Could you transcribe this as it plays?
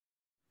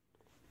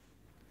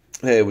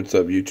Hey, what's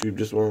up, YouTube?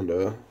 Just wanted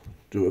to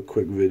do a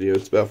quick video.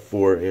 It's about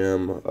 4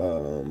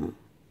 a.m.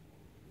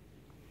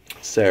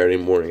 Saturday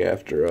morning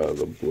after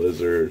the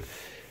blizzard.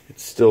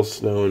 It's still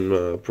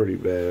snowing pretty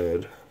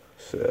bad.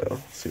 So,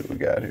 let's see what we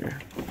got here.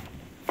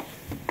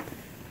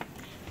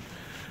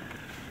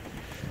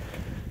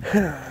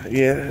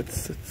 Yeah,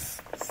 it's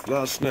a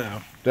lot of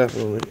snow,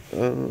 definitely.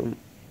 You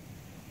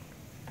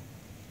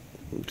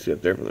can see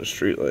it there from the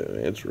street light,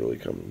 man. It's really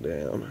coming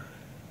down.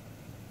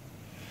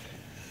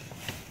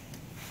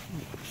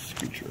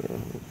 Scooch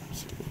around.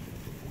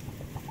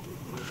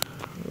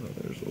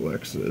 There's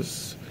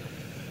Alexis.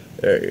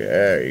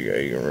 There you go.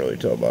 You can really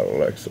tell about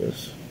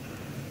Alexis.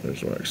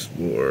 There's my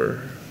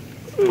Explorer.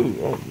 Ooh,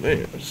 oh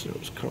man, the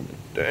snow's coming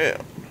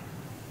down.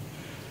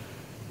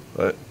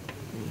 But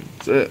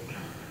that's it.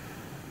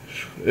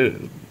 It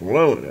is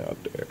blowing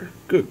out there.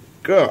 Good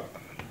God.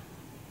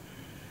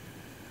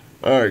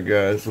 Alright,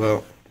 guys.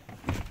 Well,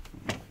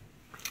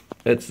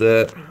 that's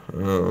that.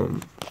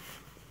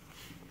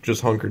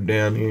 Just hunkered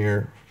down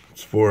here.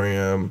 It's 4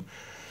 a.m.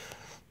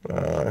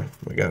 I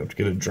got to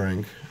get a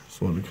drink.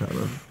 Just wanted to kind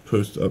of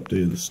post the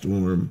update of the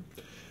storm.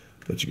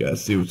 Let you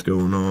guys see what's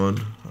going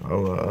on.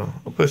 I'll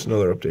post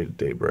another update at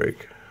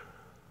daybreak.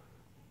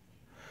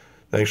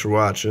 Thanks for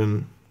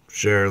watching.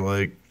 Share,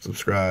 like,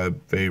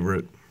 subscribe,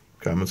 favorite,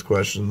 comments,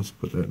 questions.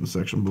 Put that in the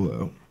section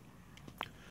below.